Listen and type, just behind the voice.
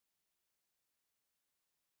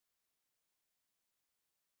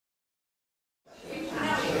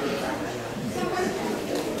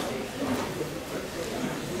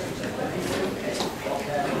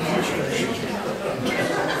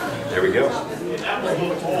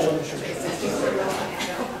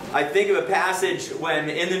I think of a passage when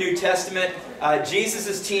in the New Testament Jesus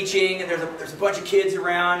is teaching and there's a bunch of kids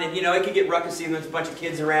around, and you know it can get ruckusy when there's a bunch of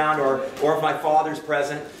kids around, or if my father's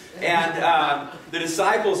present, and the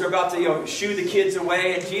disciples are about to shoo the kids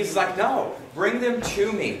away, and Jesus is like, no, bring them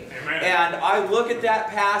to me. Amen. And I look at that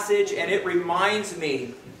passage and it reminds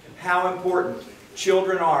me how important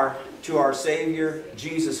children are to our Savior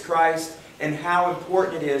Jesus Christ, and how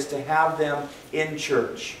important it is to have them in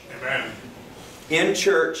church. Amen. In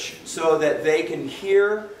church so that they can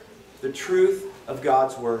hear the truth of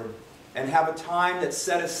God's Word and have a time that's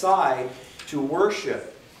set aside to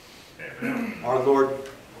worship our Lord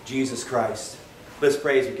Jesus Christ. Let's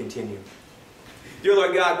pray as we continue. Dear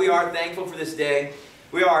Lord God, we are thankful for this day.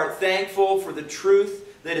 We are thankful for the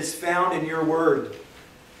truth that is found in your Word.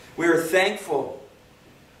 We are thankful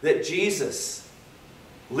that Jesus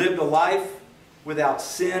lived a life without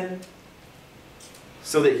sin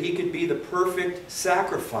so that He could be the perfect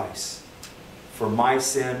sacrifice for my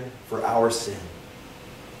sin, for our sin.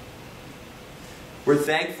 We're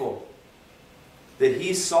thankful that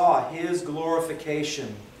He saw His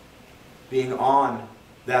glorification being on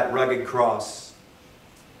that rugged cross.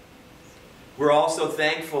 We're also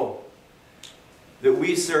thankful that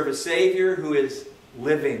we serve a Savior who is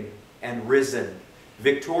living and risen,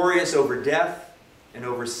 victorious over death and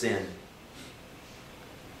over sin.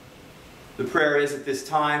 The prayer is at this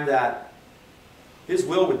time that His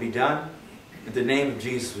will would be done, and the name of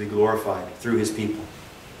Jesus would be glorified through His people.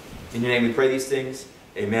 In your name we pray these things.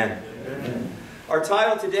 Amen. Amen. Our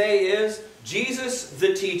title today is Jesus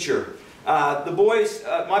the Teacher. My boys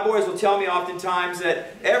will tell me oftentimes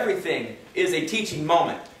that everything is a teaching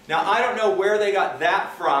moment. Now I don't know where they got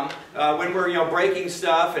that from when we're breaking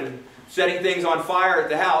stuff and setting things on fire at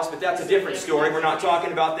the house, but that's a different story. We're not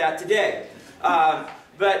talking about that today.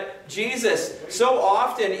 But Jesus, so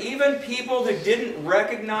often, even people who didn't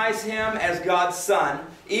recognize Him as God's Son,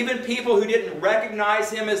 even people who didn't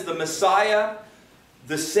recognize Him as the Messiah,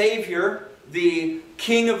 the Savior, the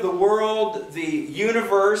King of the world, the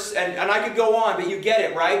universe, and I could go on, but you get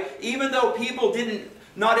it, right? Even though people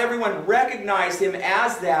not everyone recognized Him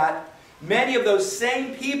as that, many of those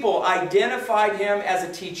same people identified Him as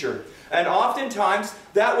a teacher. And oftentimes,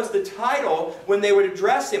 that was the title when they would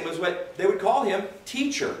address Him, was what they would call Him,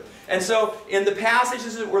 teacher. And so, in the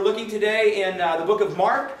passages that we're looking today in the book of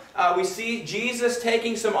Mark, we see Jesus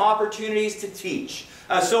taking some opportunities to teach.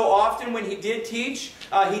 So often when He did teach,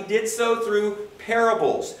 He did so through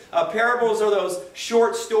parables. Parables are those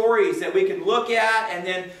short stories that we can look at and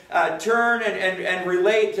then turn and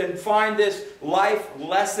relate and find this life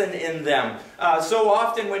lesson in them. So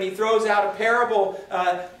often when He throws out a parable,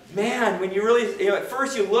 man, when you really, at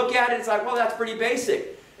first you look at it, it's like, well, that's pretty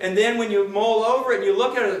basic. And then when you mull over it and you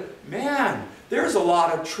look at it, man, there's a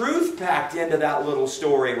lot of truth packed into that little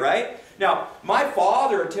story, right? Now, my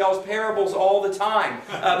father tells parables all the time,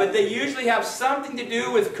 but they usually have something to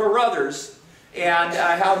do with Carruthers and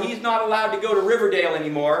how he's not allowed to go to Riverdale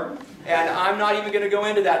anymore. And I'm not even going to go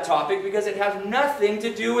into that topic because it has nothing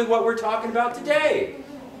to do with what we're talking about today.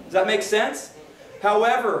 Does that make sense?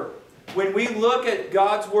 However, when we look at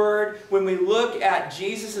God's Word, when we look at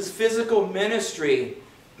Jesus' physical ministry,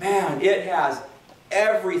 man, it has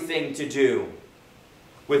everything to do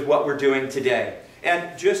with what we're doing today.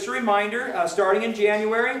 And just a reminder, starting in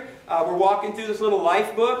January, we're walking through this little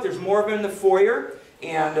life book. There's more of them in the foyer,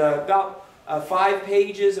 and about 5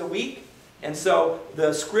 pages a week. And so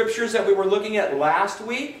the scriptures that we were looking at last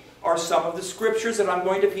week are some of the scriptures that I'm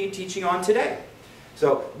going to be teaching on today.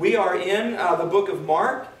 So we are in the book of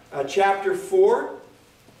Mark, chapter 4,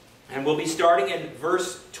 and we'll be starting in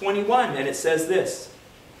verse 21, and it says this.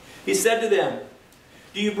 He said to them,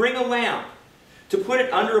 "Do you bring a lamp to put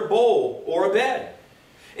it under a bowl or a bed?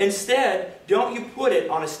 Instead, don't you put it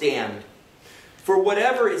on a stand? For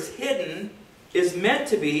whatever is hidden is meant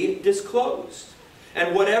to be disclosed,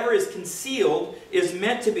 and whatever is concealed is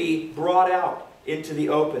meant to be brought out into the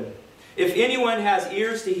open. If anyone has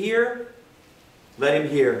ears to hear, let him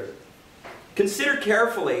hear. Consider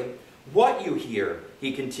carefully what you hear,"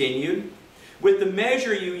 he continued. "With the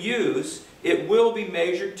measure you use, it will be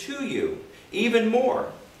measured to you, even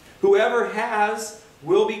more. Whoever has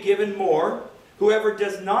will be given more. Whoever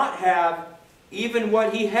does not have, even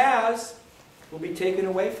what he has, will be taken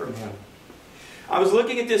away from him." I was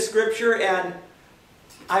looking at this scripture, and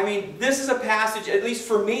I mean, this is a passage, at least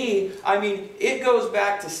for me, I mean, it goes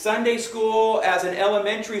back to Sunday school as an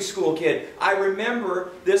elementary school kid. I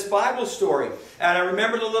remember this Bible story, and I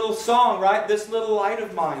remember the little song, right? "This little light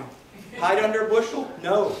of mine, hide under a bushel?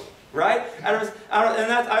 No, Right?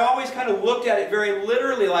 I always kind of looked at it very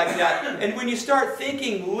literally like that. And when you start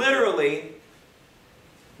thinking literally,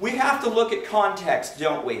 we have to look at context,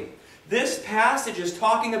 don't we? This passage is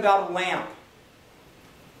talking about a lamp.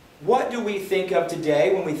 What do we think of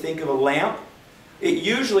today when we think of a lamp? It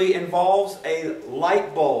usually involves a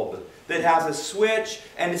light bulb that has a switch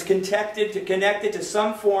and is connected to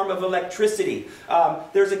some form of electricity.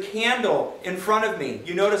 There's a candle in front of me.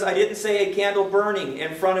 You notice I didn't say a candle burning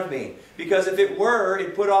in front of me, because if it were,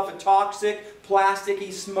 it'd put off a toxic,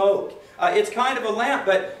 plasticky smoke. It's kind of a lamp,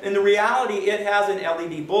 but in the reality it has an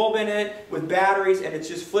LED bulb in it with batteries, and it's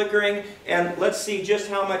just flickering. And let's see just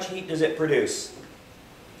how much heat does it produce.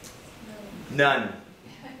 None.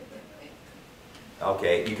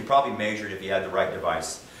 Okay, you could probably measure it if you had the right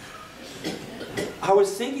device. I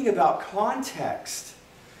was thinking about context.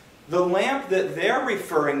 The lamp that they're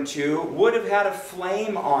referring to would have had a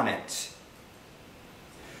flame on it.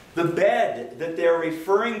 The bed that they're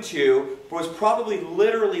referring to was probably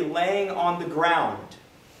literally laying on the ground.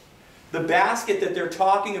 The basket that they're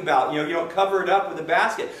talking about, you don't cover it up with a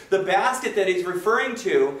basket. The basket that he's referring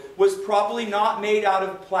to was probably not made out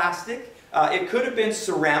of plastic. It could have been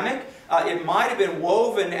ceramic. It might have been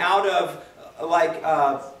woven out of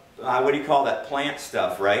what do you call that? Plant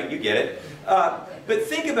stuff, right? You get it. But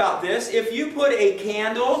think about this. If you put a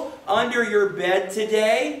candle under your bed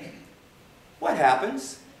today, what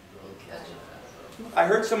happens? I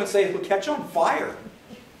heard someone say it would catch on fire.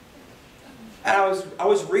 And I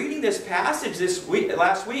was reading this passage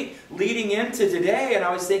last week, leading into today, and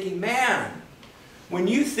I was thinking, man, when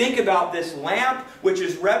you think about this lamp, which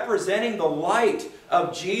is representing the light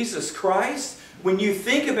of Jesus Christ, when you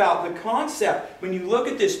think about the concept, when you look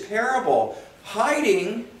at this parable,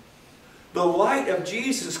 hiding the light of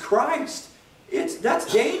Jesus Christ,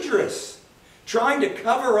 that's dangerous. Trying to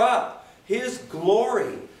cover up His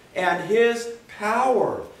glory and His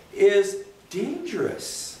power is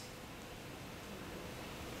dangerous.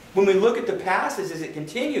 When we look at the passage as it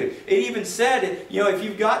continued, it even said, if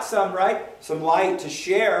you've got some light to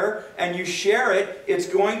share, and you share it, it's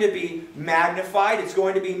going to be magnified, it's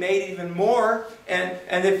going to be made even more,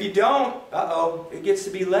 and if you don't, it gets to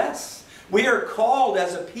be less. We are called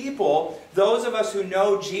as a people, those of us who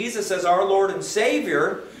know Jesus as our Lord and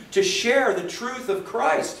Savior, to share the truth of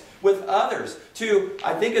Christ with others. To,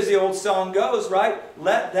 I think as the old song goes, right?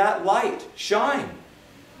 Let that light shine.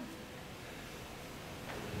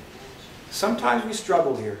 Sometimes we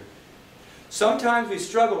struggle here. Sometimes we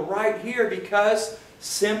struggle right here because,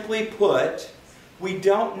 simply put, we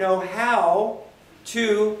don't know how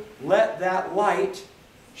to let that light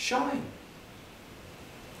shine.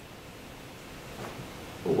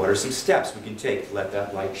 Well, what are some steps we can take to let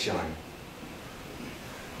that light shine?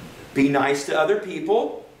 Be nice to other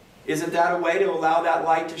people. Isn't that a way to allow that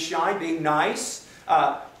light to shine? Being nice.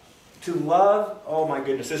 To love. Oh my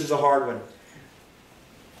goodness, this is a hard one.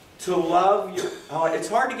 To love your... it's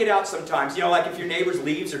hard to get out sometimes. Like if your neighbor's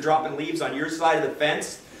leaves are dropping leaves on your side of the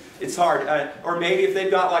fence, it's hard. Or maybe if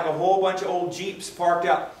they've got like a whole bunch of old Jeeps parked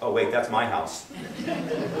out. Oh wait, that's my house.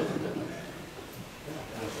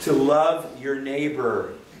 To love your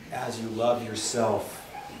neighbor as you love yourself.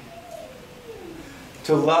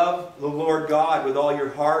 To love the Lord God with all your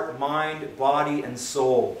heart, mind, body, and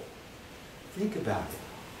soul. Think about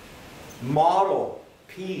it. Model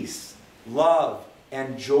peace, love,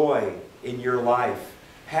 and joy in your life.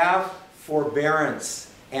 Have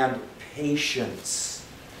forbearance and patience.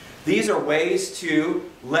 These are ways to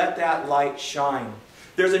let that light shine.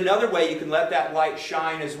 There's another way you can let that light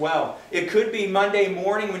shine as well. It could be Monday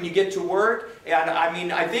morning when you get to work. And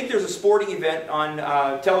I think there's a sporting event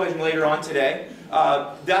on television later on today.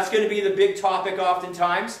 That's going to be the big topic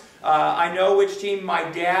oftentimes. I know which team my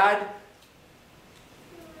dad,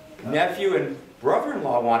 nephew, and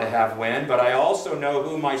brother-in-law want to have win, but I also know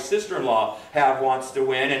who my sister-in-law wants to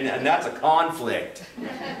win, and that's a conflict.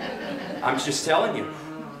 I'm just telling you.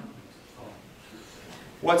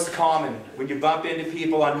 What's common when you bump into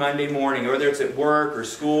people on Monday morning, whether it's at work or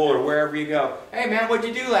school or wherever you go? Hey man, what'd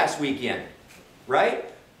you do last weekend? Right?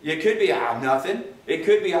 It could be, nothing. It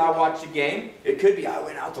could be, I watched a game. It could be, I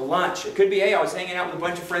went out to lunch. It could be, hey, I was hanging out with a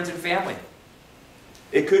bunch of friends and family.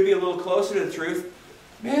 It could be a little closer to the truth.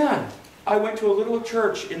 Man, I went to a little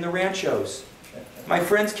church in the Ranchos. My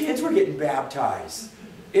friends' kids were getting baptized.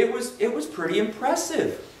 It was pretty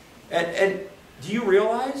impressive. And do you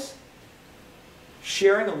realize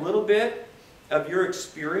sharing a little bit of your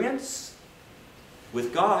experience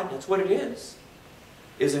with God, that's what it is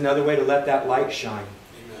another way to let that light shine.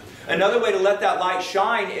 Amen. Another way to let that light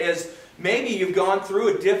shine is Maybe you've gone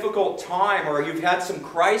through a difficult time, or you've had some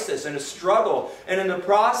crisis and a struggle, and in the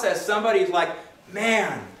process somebody's like,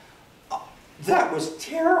 man, that was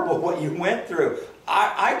terrible what you went through.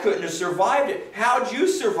 I couldn't have survived it. How'd you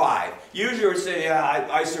survive? Usually we'd say, yeah,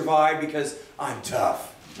 I survived because I'm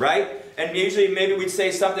tough, right? And usually maybe we'd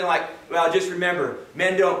say something like, well, just remember,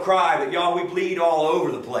 men don't cry, but y'all, we bleed all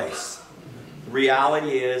over the place. The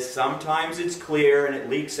reality is, sometimes it's clear and it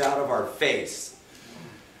leaks out of our face.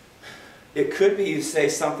 It could be you say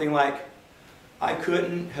something like, I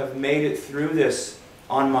couldn't have made it through this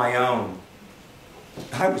on my own.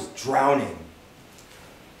 I was drowning.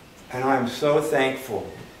 And I'm so thankful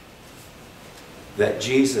that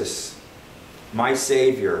Jesus, my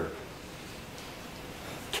Savior,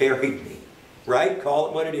 carried me. Right? Call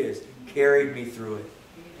it what it is. Carried me through it.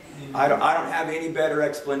 I don't have any better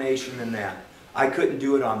explanation than that. I couldn't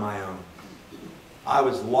do it on my own. I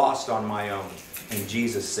was lost on my own, and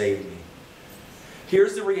Jesus saved me.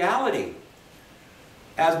 Here's the reality.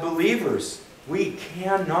 As believers, we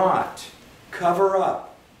cannot cover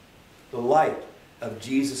up the light of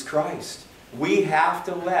Jesus Christ. We have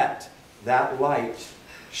to let that light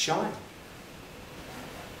shine.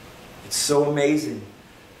 It's so amazing,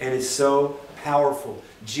 and it's so powerful.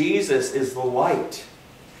 Jesus is the light.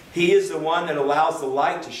 He is the one that allows the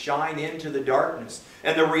light to shine into the darkness.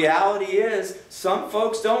 And the reality is, some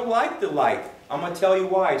folks don't like the light. I'm going to tell you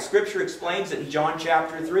why. Scripture explains it in John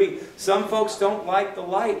chapter 3. Some folks don't like the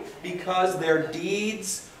light because their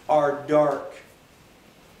deeds are dark.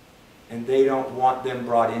 And they don't want them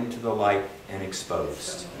brought into the light and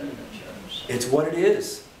exposed. It's what it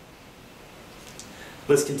is.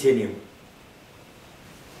 Let's continue.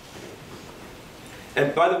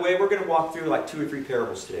 And by the way, we're going to walk through like 2 or 3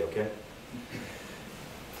 parables today, okay?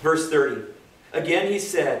 Verse 30. Again he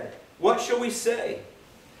said, what shall we say?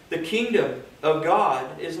 The kingdom of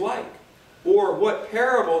God is like. Or what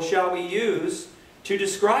parable shall we use to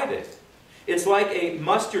describe it? It's like a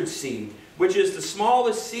mustard seed, which is the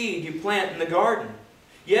smallest seed you plant in the garden.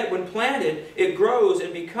 Yet when planted, it grows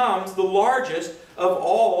and becomes the largest of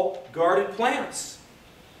all garden plants,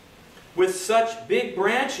 with such big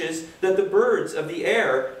branches that the birds of the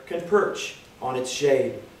air can perch on its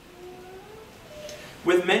shade.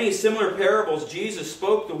 With many similar parables, Jesus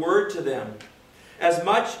spoke the word to them, as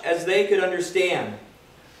much as they could understand.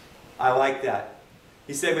 I like that.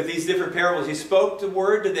 He said with these different parables, he spoke the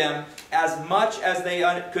word to them as much as they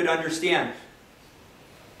could understand.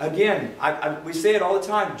 Again, we say it all the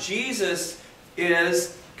time. Jesus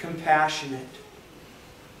is compassionate.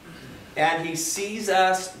 And he sees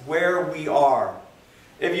us where we are.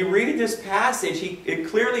 If you read this passage, it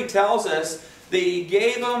clearly tells us that he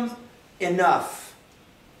gave them enough,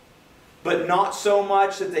 but not so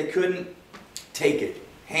much that they couldn't take it,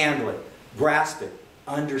 handle it, grasp it,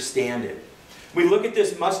 understand it. We look at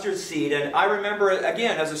this mustard seed, and I remember,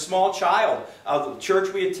 again, as a small child, the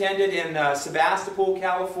church we attended in Sebastopol,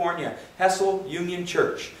 California, Hessel Union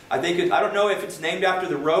Church. I don't know if it's named after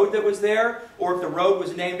the road that was there, or if the road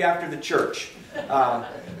was named after the church.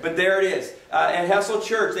 But there it is. At Hessel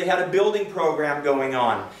Church, they had a building program going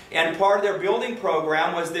on. And part of their building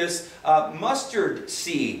program was this mustard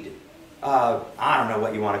seed. I don't know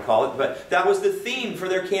what you want to call it, but that was the theme for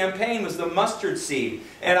their campaign, was the mustard seed.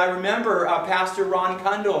 And I remember Pastor Ron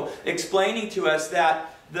Kundle explaining to us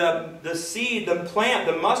that the seed, the plant,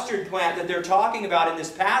 the mustard plant that they're talking about in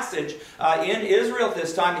this passage in Israel at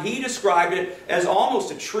this time, he described it as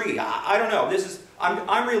almost a tree. I don't know.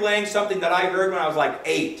 I'm relaying something that I heard when I was like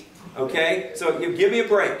 8. Okay? So you give me a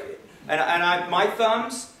break. And my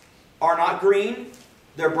thumbs are not green,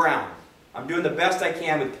 they're brown. I'm doing the best I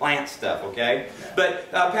can with plant stuff, okay? But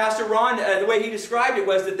Pastor Ron, the way he described it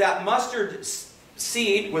was that mustard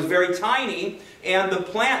seed was very tiny, and the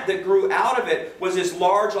plant that grew out of it was this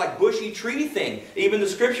large, like bushy tree thing. Even the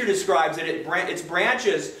Scripture describes it. Its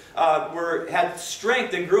branches had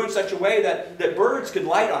strength and grew in such a way that birds could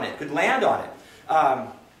light on it, could land on it.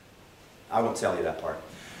 I won't tell you that part.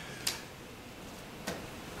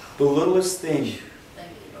 The littlest thing.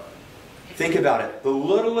 Think about it. The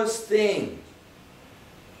littlest thing,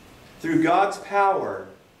 through God's power,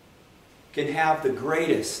 can have the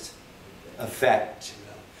greatest effect.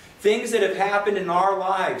 Things that have happened in our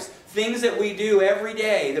lives, things that we do every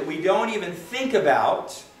day that we don't even think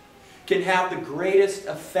about, can have the greatest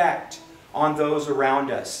effect on those around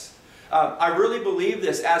us. I really believe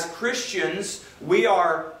this. As Christians, we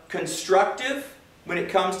are constructive when it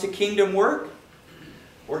comes to kingdom work,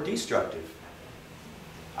 or destructive.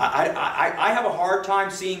 I have a hard time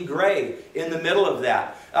seeing gray in the middle of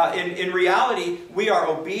that. In reality, we are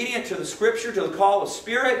obedient to the Scripture, to the call of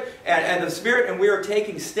Spirit, and the Spirit, and we are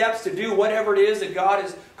taking steps to do whatever it is that God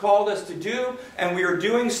has called us to do, and we are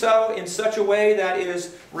doing so in such a way that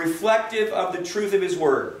is reflective of the truth of His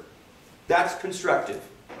Word. That's constructive.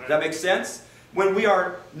 Does that make sense? When we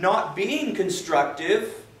are not being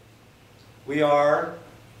constructive, we are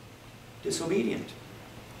disobedient.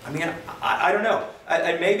 I mean, I don't know.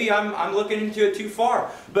 Maybe I'm looking into it too far.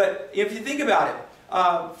 But if you think about it,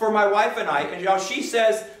 for my wife and I, and, you know, she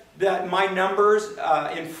says that my numbers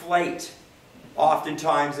inflate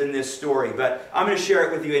oftentimes in this story. But I'm going to share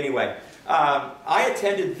it with you anyway. I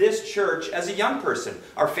attended this church as a young person.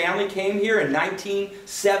 Our family came here in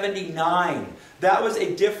 1979. That was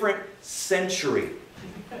a different century.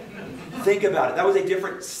 Think about it. That was a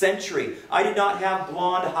different century. I did not have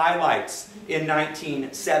blonde highlights in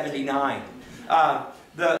 1979.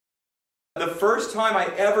 The first time I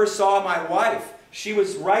ever saw my wife, she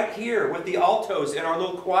was right here with the altos in our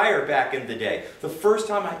little choir back in the day. The first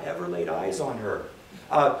time I ever laid eyes on her.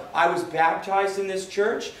 I was baptized in this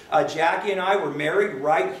church. Jackie and I were married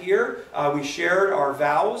right here. We shared our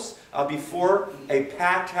vows before a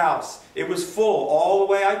packed house. It was full all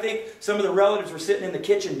the way. I think some of the relatives were sitting in the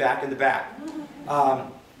kitchen back in the back.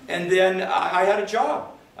 And then I had a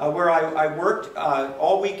job where I worked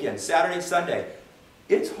all weekend, Saturday, Sunday.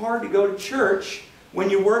 It's hard to go to church when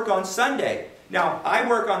you work on Sunday. Now, I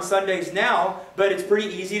work on Sundays now, but it's pretty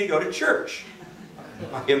easy to go to church.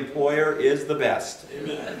 My employer is the best.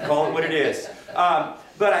 Amen. Call it what it is.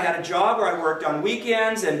 But I had a job where I worked on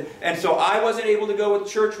weekends, and so I wasn't able to go to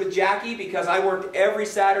church with Jackie because I worked every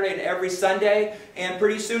Saturday and every Sunday, and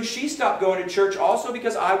pretty soon she stopped going to church also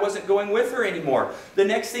because I wasn't going with her anymore. The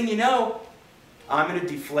next thing you know, I'm going to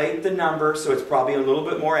deflate the number so it's probably a little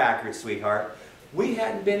bit more accurate, sweetheart. We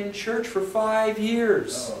hadn't been in church for 5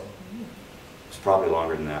 years. It's probably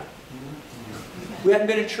longer than that. We hadn't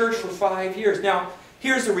been in church for 5 years. Now,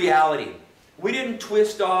 here's the reality. We didn't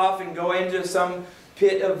twist off and go into some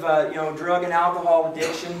pit of drug and alcohol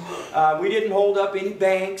addiction. We didn't hold up any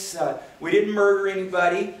banks. We didn't murder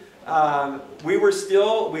anybody. We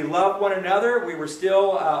loved one another. We were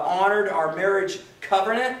still honored our marriage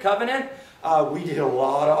covenant. We did a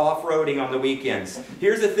lot of off-roading on the weekends.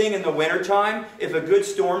 Here's the thing, in the wintertime, if a good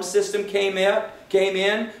storm system came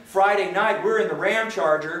in, Friday night, we're in the Ram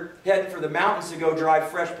Charger heading for the mountains to go drive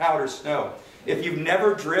fresh powder snow. If you've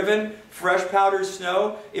never driven fresh powdered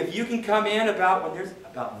snow, if you can come in when there's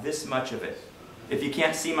about this much of it, if you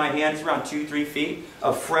can't see my hands, around 2-3 feet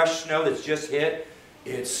of fresh snow that's just hit,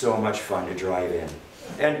 it's so much fun to drive in.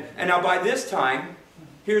 And now by this time,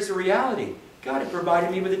 here's the reality. God had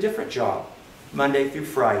provided me with a different job, Monday through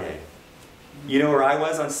Friday. You know where I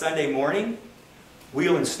was on Sunday morning?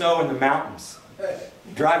 Wheeling snow in the mountains,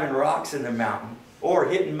 driving rocks in the mountain, or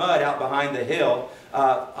hitting mud out behind the hill.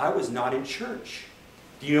 I was not in church.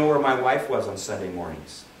 Do you know where my wife was on Sunday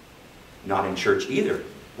mornings? Not in church either.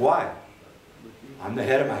 Why? I'm the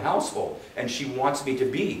head of my household, and she wants me to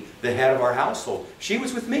be the head of our household. She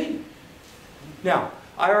was with me. Now,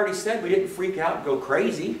 I already said we didn't freak out and go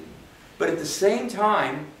crazy, but at the same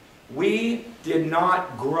time, we did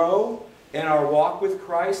not grow in our walk with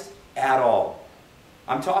Christ at all.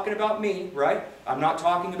 I'm talking about me, right? I'm not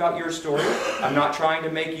talking about your story. I'm not trying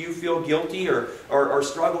to make you feel guilty or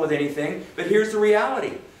struggle with anything. But here's the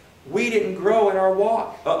reality. We didn't grow in our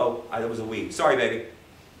walk. Uh-oh, that was a we. Sorry, baby.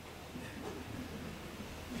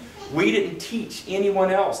 We didn't teach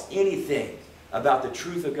anyone else anything about the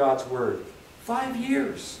truth of God's Word. 5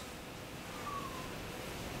 years.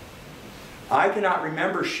 I cannot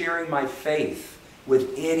remember sharing my faith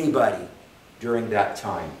with anybody during that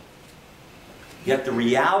time. Yet the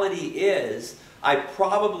reality is, I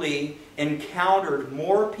probably encountered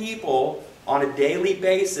more people on a daily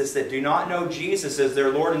basis that do not know Jesus as their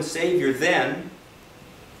Lord and Savior then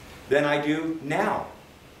than I do now.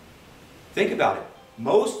 Think about it.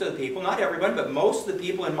 Most of the people, not everyone, but most of the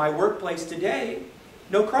people in my workplace today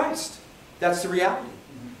know Christ. That's the reality.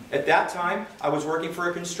 At that time, I was working for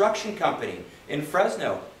a construction company in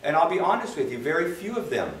Fresno, and I'll be honest with you, very few of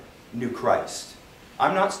them knew Christ.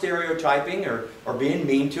 I'm not stereotyping or being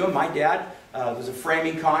mean to him. My dad was a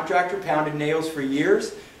framing contractor, pounded nails for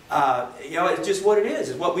years. It's just what it is.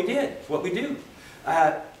 It's what we did. It's what we do.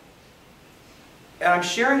 And I'm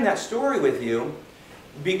sharing that story with you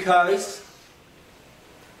because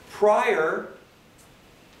prior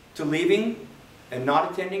to leaving and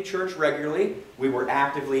not attending church regularly, we were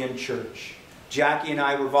actively in church. Jackie and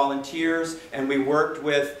I were volunteers, and we worked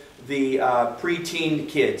with the preteen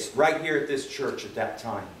kids right here at this church at that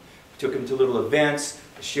time. We took them to little events,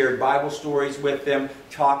 shared Bible stories with them,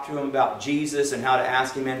 talked to them about Jesus and how to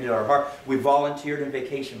ask Him into our heart. We volunteered in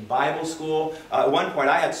Vacation Bible School. At one point,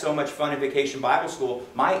 I had so much fun in Vacation Bible School,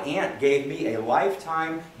 my aunt gave me a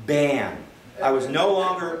lifetime ban. I was no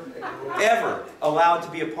longer ever allowed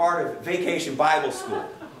to be a part of Vacation Bible School,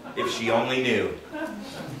 if she only knew.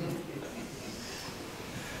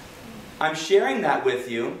 I'm sharing that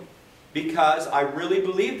with you because I really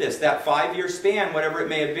believe this. That 5-year span, whatever it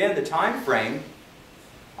may have been, the time frame,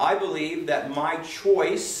 I believe that my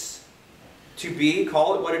choice to be,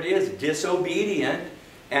 call it what it is, disobedient,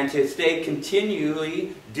 and to stay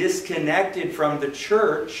continually disconnected from the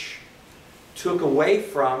church took away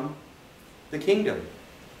from the kingdom.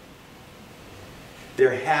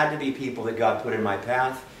 There had to be people that God put in my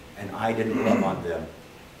path, and I didn't love on them.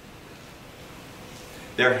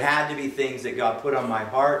 There had to be things that God put on my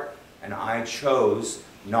heart, and I chose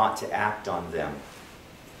not to act on them.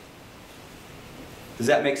 Does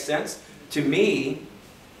that make sense? To me,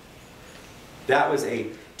 that was a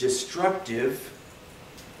destructive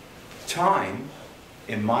time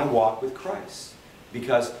in my walk with Christ.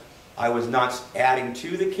 Because I was not adding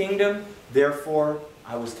to the kingdom, therefore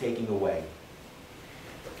I was taking away.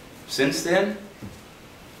 Since then,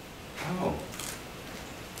 oh,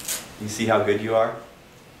 you see how good you are?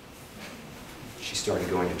 She started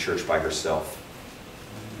going to church by herself.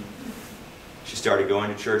 She started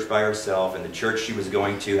going to church by herself, and the church she was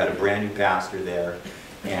going to had a brand new pastor there.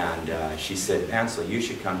 And she said, Mansel, you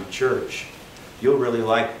should come to church. You'll really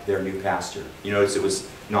like their new pastor. You notice it was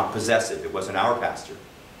not possessive. It wasn't our pastor.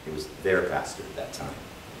 It was their pastor at that time.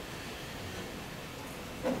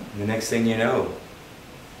 And the next thing you know,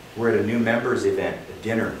 we're at a new members event, a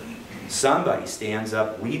dinner. Somebody stands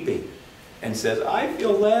up weeping and says, I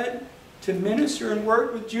feel led to minister and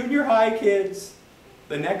work with junior high kids.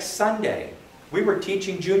 The next Sunday, we were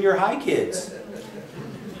teaching junior high kids.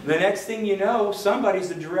 The next thing you know, somebody's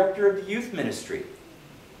the director of the youth ministry.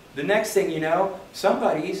 The next thing you know,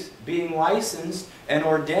 somebody's being licensed and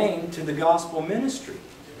ordained to the gospel ministry.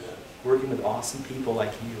 Working with awesome people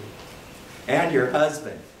like you. And your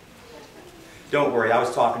husband. Don't worry, I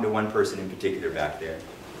was talking to one person in particular back there.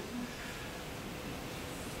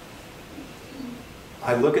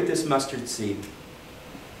 I look at this mustard seed,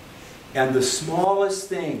 and the smallest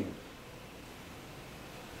thing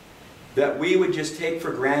that we would just take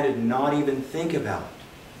for granted and not even think about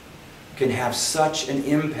can have such an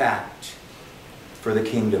impact for the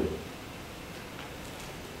kingdom.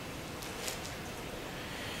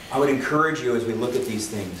 I would encourage you as we look at these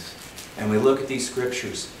things and we look at these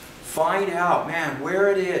scriptures, find out, man, where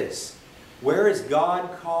it is. Where is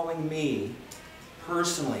God calling me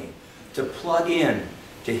personally to plug in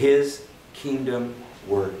to His kingdom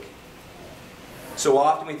work? So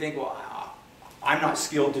often we think, well, I'm not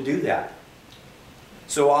skilled to do that.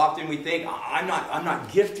 So often we think, I'm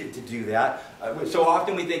not gifted to do that. So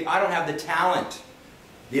often we think, I don't have the talent,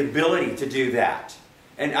 the ability to do that.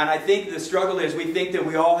 And I think the struggle is we think that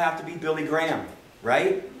we all have to be Billy Graham,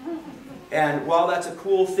 right? And while that's a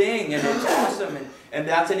cool thing and it's awesome, and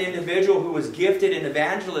that's an individual who was gifted in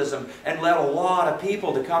evangelism and led a lot of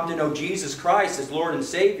people to come to know Jesus Christ as Lord and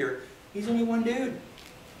Savior, he's only one dude.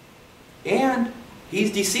 And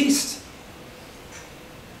he's deceased.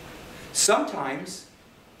 Sometimes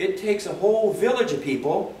it takes a whole village of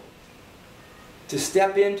people to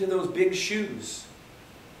step into those big shoes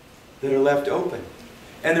that are left open.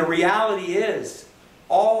 And the reality is,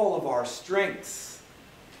 all of our strengths,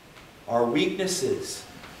 our weaknesses,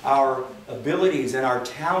 our abilities, and our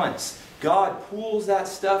talents, God pools that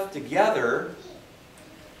stuff together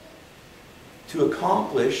to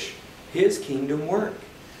accomplish His kingdom work.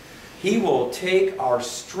 He will take our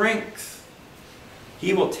strength,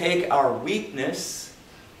 He will take our weakness,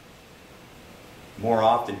 more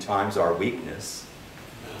oftentimes our weakness,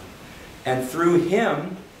 and through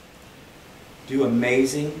Him do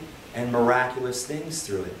amazing and miraculous things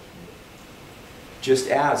through it. Just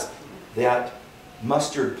as that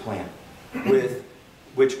mustard plant,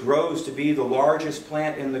 which grows to be the largest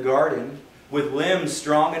plant in the garden, with limbs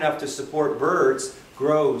strong enough to support birds,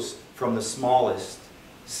 grows from the smallest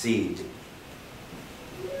seed.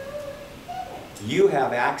 You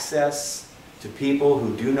have access to people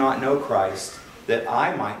who do not know Christ that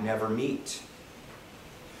I might never meet.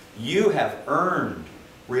 You have earned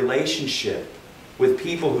relationship with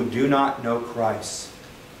people who do not know Christ.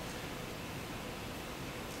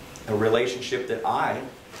 A relationship that I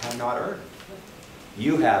have not earned.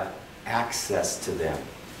 You have access to them.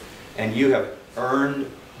 And you have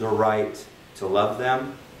earned the right to love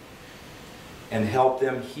them and help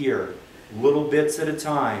them hear, little bits at a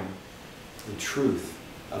time, the truth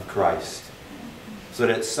of Christ. So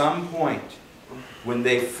that at some point, when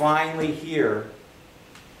they finally hear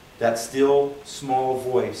that still small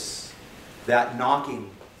voice, that knocking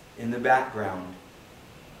in the background,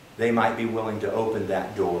 they might be willing to open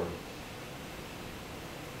that door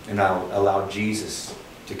and allow Jesus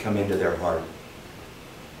to come into their heart.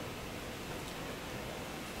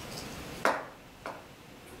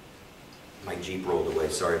 My Jeep rolled away.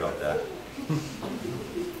 Sorry about that.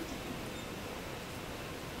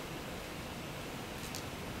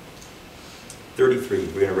 We're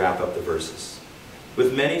going to wrap up the verses.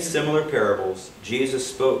 With many similar parables, Jesus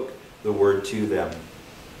spoke the word to them,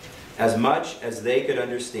 as much as they could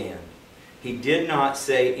understand. He did not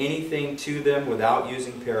say anything to them without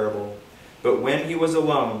using parable, but when he was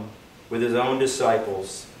alone with his own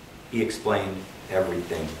disciples, he explained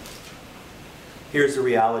everything. Here's the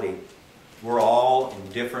reality. We're all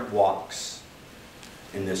in different walks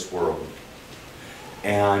in this world.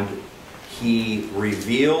 And he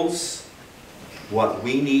reveals what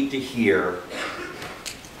we need to hear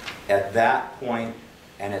at that point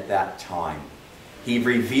and at that time. He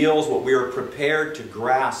reveals what we are prepared to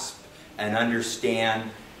grasp and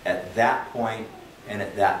understand at that point and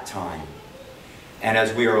at that time. And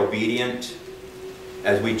as we are obedient,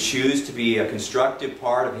 as we choose to be a constructive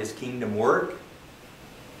part of his kingdom work,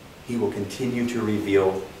 he will continue to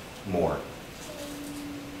reveal more.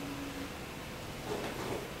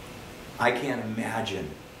 I can't imagine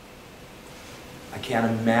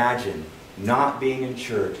not being in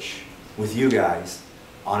church with you guys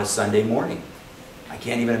on a Sunday morning. I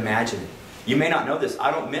can't even imagine it. You may not know this.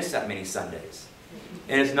 I don't miss that many Sundays.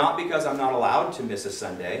 And it's not because I'm not allowed to miss a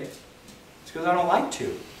Sunday. It's because I don't like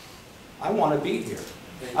to. I want to be here.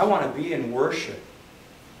 I want to be in worship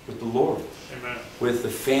with the Lord. Amen. With the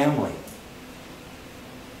family.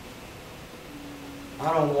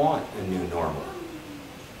 I don't want a new normal.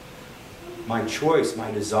 My choice,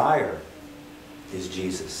 my desire is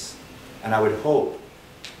Jesus. And I would hope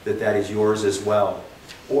that that is yours as well.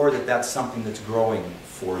 Or that that's something that's growing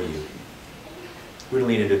for you. We're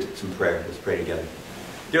going to lean into some prayer. Let's pray together.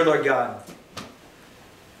 Dear Lord God,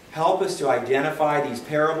 help us to identify these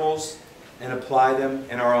parables and apply them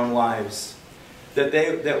in our own lives.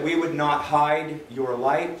 That we would not hide your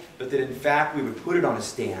light, but that in fact we would put it on a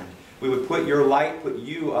stand. We would put your light, put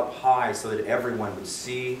you up high so that everyone would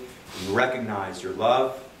see and recognize your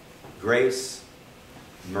love, grace,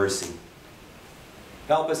 mercy.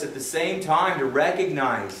 Help us at the same time to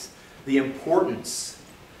recognize the importance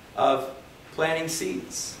of planting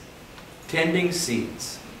seeds, tending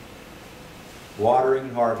seeds, watering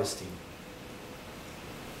and harvesting.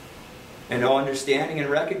 And understanding and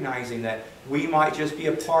recognizing that we might just be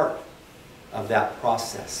a part of that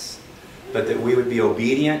process, but that we would be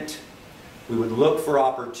obedient. We would look for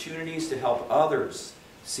opportunities to help others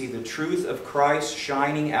see the truth of Christ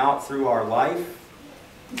shining out through our life.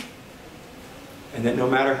 And that no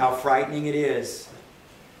matter how frightening it is,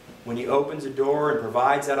 when he opens a door and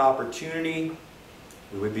provides that opportunity,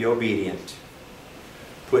 we would be obedient.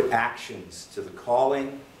 Put actions to the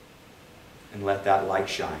calling and let that light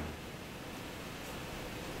shine.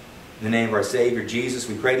 In the name of our Savior Jesus,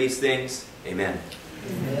 we pray these things. Amen.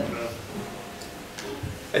 Amen.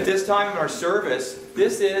 At this time in our service,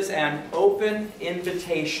 this is an open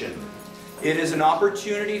invitation. It is an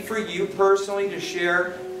opportunity for you personally to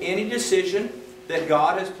share any decision that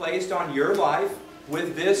God has placed on your life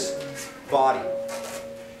with this body.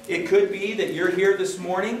 It could be that you're here this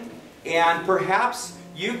morning and perhaps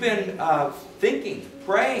you've been thinking,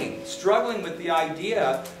 praying, struggling with the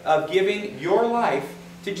idea of giving your life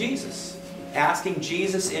to Jesus, asking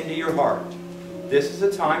Jesus into your heart. This is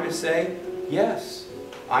a time to say, yes,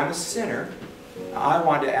 I'm a sinner. I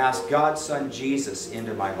want to ask God's Son Jesus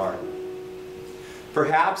into my heart.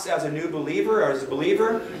 Perhaps as a new believer or as a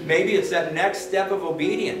believer, maybe it's that next step of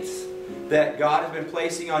obedience that God has been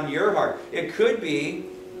placing on your heart. It could be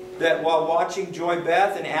that while watching Joy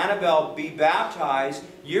Beth and Annabelle be baptized,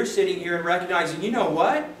 you're sitting here and recognizing, you know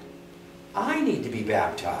what? I need to be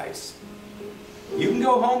baptized. You can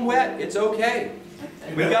go home wet. It's okay.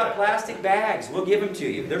 We've got plastic bags. We'll give them to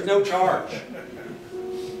you. There's no charge.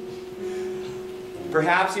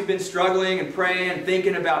 Perhaps you've been struggling and praying and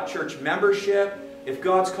thinking about church membership. If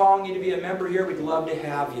God's calling you to be a member here, we'd love to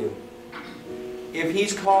have you. If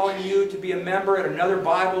He's calling you to be a member at another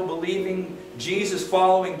Bible-believing,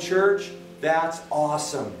 Jesus-following church, that's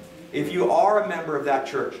awesome. If you are a member of that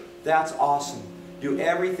church, that's awesome. Do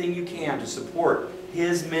everything you can to support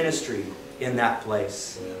His ministry in that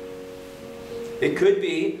place. It could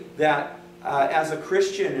be that as a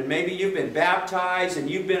Christian, and maybe you've been baptized and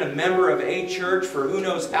you've been a member of a church for who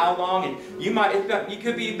knows how long, and you've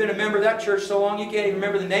been a member of that church so long you can't even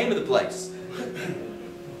remember the name of the place.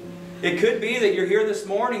 It could be that you're here this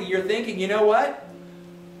morning and you're thinking, you know what?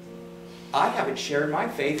 I haven't shared my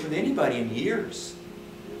faith with anybody in years.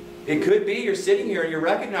 It could be you're sitting here and you're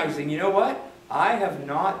recognizing, you know what? I have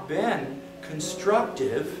not been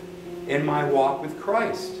constructive in my walk with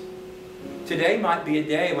Christ. Today might be a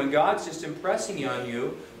day when God's just impressing on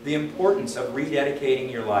you the importance of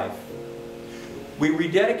rededicating your life. We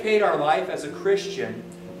rededicate our life as a Christian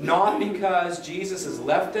not because Jesus has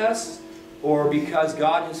left us or because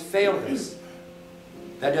God has failed us.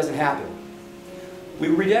 That doesn't happen. We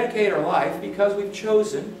rededicate our life because we've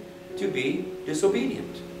chosen to be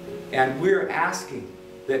disobedient. And we're asking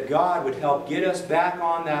that God would help get us back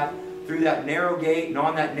on that, through that narrow gate and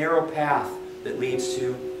on that narrow path that leads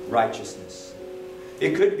to righteousness.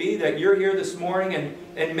 It could be that you're here this morning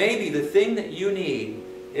and maybe the thing that you need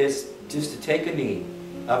is just to take a knee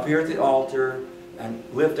up here at the altar and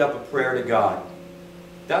lift up a prayer to God.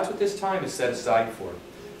 That's what this time is set aside for.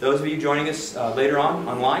 Those of you joining us later on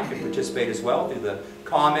online can participate as well through the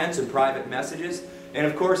comments and private messages. And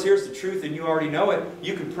of course, here's the truth, and you already know it.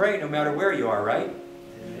 You can pray no matter where you are, right?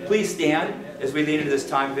 Please stand as we lead into this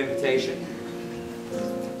time of invitation.